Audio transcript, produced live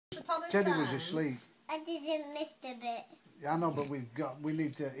Teddy was asleep. I didn't miss the bit. Yeah, I know, but we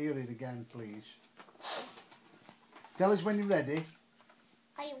need to hear it again, please. Tell us when you're ready.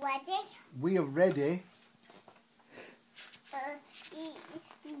 Are you ready? We are ready.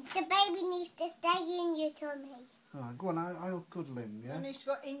 The baby needs to stay in your tummy. Oh, go on, I'll cuddle him, yeah? It needs to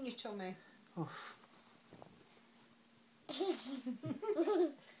go in your tummy. Oof.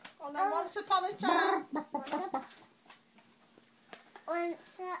 And then once upon a time.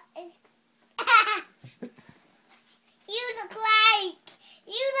 You look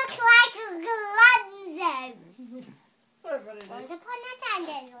like a Gonzo. Whatever it Once is. upon a time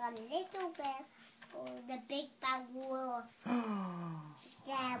there was a little bear called the big bad wolf.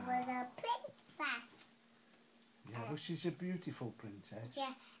 There was a princess. Yeah, well, she's a beautiful princess.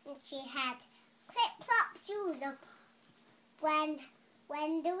 Yeah, and she had clip-clop shoes on. When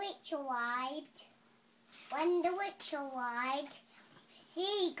the witch arrived,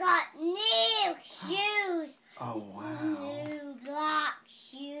 she got new shoes. Oh, wow. New black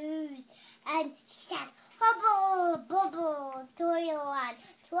shoes. And she said, hubble, bubble, toil and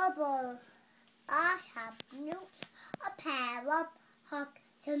trouble. I have built a pair of hug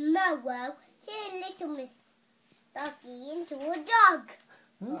tomorrow. Turn little Miss Doggy into a dog.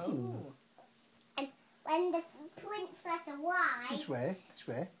 Oh. And when the princess arrived, This way.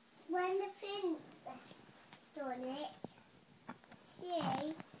 when the princess done it, she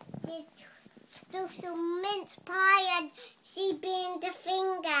did do some mince pie and she burned a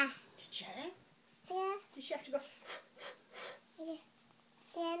finger. Did she? Yeah, Did she have to go? yeah.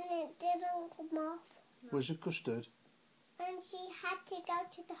 Then it didn't come off. Was it custard? And she had to go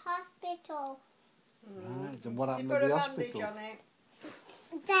to the hospital. Right, and what She happened put at a the bandage hospital? on it.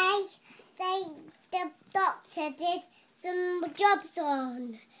 The doctor did some jobs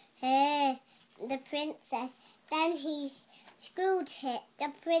on her, the princess. Then he screwed hit the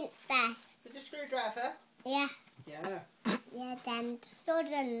princess. With the screwdriver? Yeah, Yeah. yeah. Then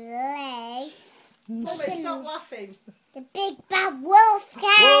suddenly, Mummy, stop laughing. the big bad wolf came.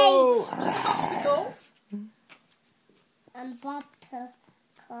 Whoa! To the hospital. And Bob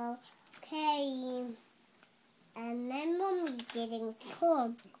came. And then Mummy didn't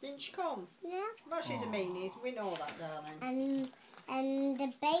come. Didn't she come? Yeah. Well, she's a meanie. We know that, darling. And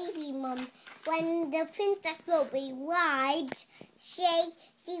the baby mum, when the princess Ruby arrived, she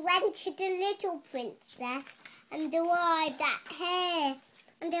went to the little princess and arrived at her.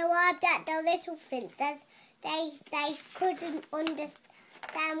 And arrived at the little princess. They couldn't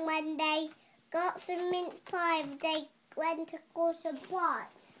understand when they got some mince pie. They went to go some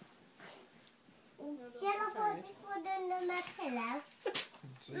pot. Shall I put this one under my pillow?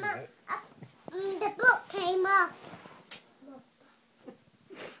 See it. The book came off.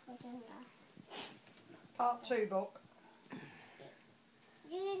 Part 2 book.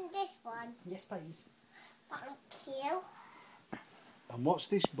 Doing this one. Yes, please. Thank you. And what's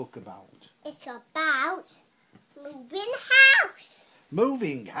this book about? It's about moving house.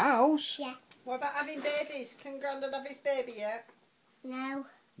 Moving house? Yeah. What about having babies? Can Grandad have his baby yet? No.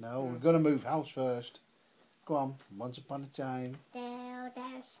 No, we're going to move house first. Go on, once upon a time.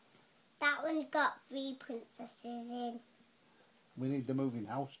 There's that one's got 3 princesses in. We need the moving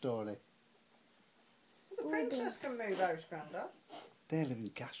house story. The princess can move house, Grandad. They live in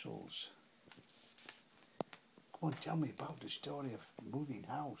castles. Come on, tell me about the story of moving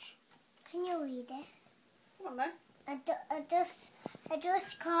house. Can you read it? Come on then. I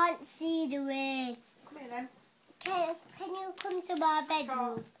just can't see the words. Come here then. Can you come to my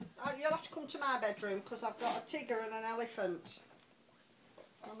bedroom? You'll have to come to my bedroom because I've got a tiger and an elephant.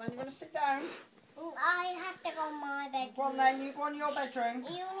 And then you're going to sit down. I have to go to my bedroom. Go on then, you go in your bedroom.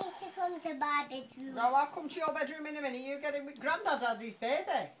 You need to come to my bedroom. No, I'll come to your bedroom in a minute. You get in with Grandad had his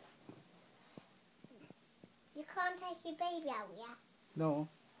baby. You can't take your baby out yet. No.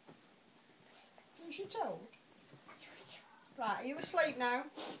 Was you told? Right, are you asleep now?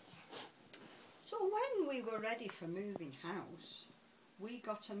 So when we were ready for moving house, we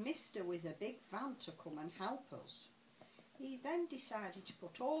got a mister with a big van to come and help us. He then decided to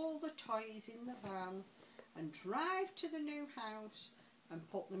put all the toys in the van and drive to the new house and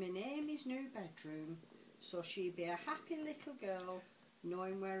put them in Amy's new bedroom so she'd be a happy little girl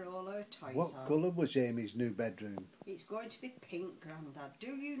knowing where all her toys What are. colour was Amy's new bedroom? It's going to be pink, Grandad.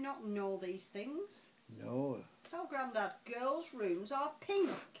 Do you not know these things? No. Tell Grandad, girls' rooms are pink.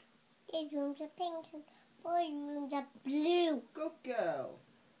 His rooms are pink and boys' rooms are blue. Good girl.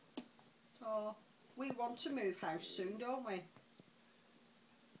 Oh, we want to move house soon, don't we?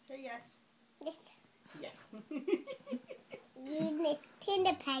 Say yes. Yes. Yes. You need turn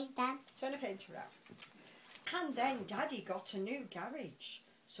the page down. Turn the page around. And then Daddy got a new garage.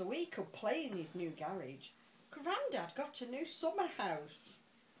 so we could play in his new garage. Grandad got a new summer house.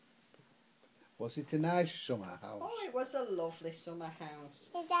 Was it a nice summer house? Oh, it was a lovely summer house.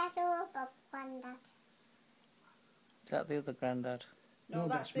 Is that all about Grandad? Is that the other Grandad? No,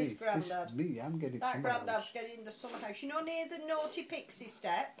 that's this me. Grandad. This me, I'm getting That summer Grandad's house. getting the summer house. You know, near the Naughty Pixie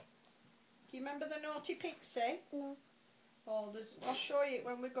step? Do you remember the Naughty Pixie? No. Oh, I'll show you it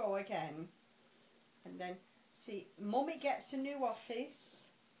when we go again. And then, see, Mummy gets a new office.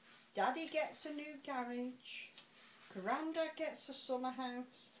 Daddy gets a new garage. Grandad gets a summer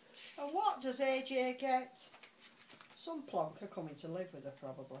house. And what does AJ get? Some plonker coming to live with her,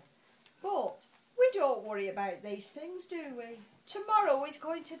 probably. But we don't worry about these things, do we? Tomorrow is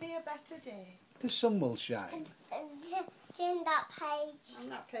going to be a better day. The sun will shine. And turn that page. On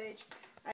that page.